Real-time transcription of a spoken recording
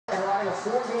tying a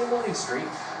 4-game winning streak,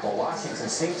 while Washington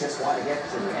State just want to get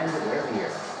to the end of their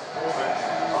year.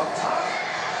 Up top,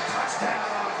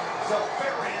 touchdown,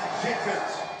 Zafarian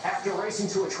Jenkins. After racing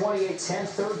to a 28-10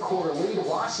 third-quarter lead,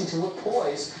 Washington looked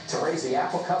poised to raise the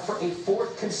Apple Cup for a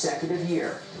 4th consecutive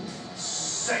year.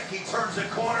 Sankey turns the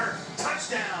corner,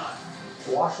 touchdown.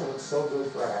 Washington looked so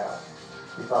good for a half.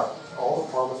 We thought all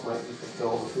the promise might be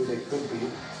fulfilled with who they could be.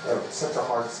 They have such a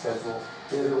hard schedule.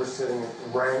 They were sitting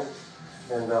ranked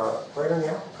and played in the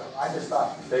Apple Cup. I just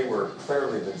thought they were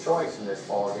clearly the choice in this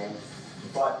ball game,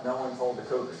 but no one told the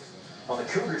Cougars. Well, the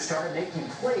Cougars started making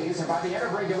plays, and by the end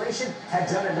of regulation, had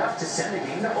done enough to send the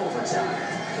game to overtime.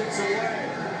 Kicks away.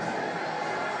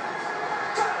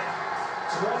 Got it.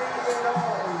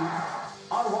 20-0.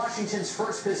 On Washington's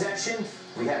first possession,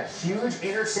 we had a huge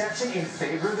interception in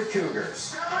favor of the Cougars.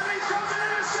 Somebody throws an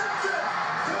interception.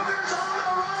 Cougars on the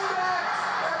run back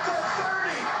at the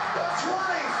 30, the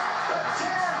 20, the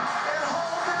 10, and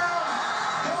hauled down.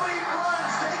 Tony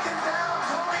runs, taken down.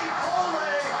 Tony Pole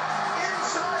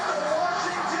inside the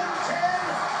Washington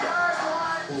 10-yard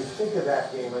line. When you think of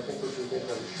that game, I think we should think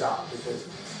of a shot because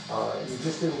you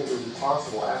just didn't think it would be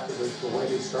possible after the way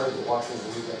they started the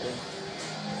Washington league.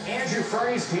 Andrew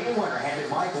Fernie's game winner handed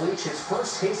Mike Leach his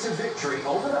first taste of victory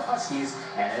over the Huskies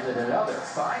and ended another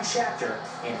fine chapter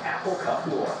in Apple Cup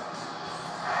lore.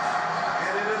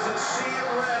 And it is a sea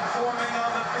of red forming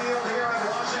on the field here at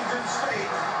Washington State.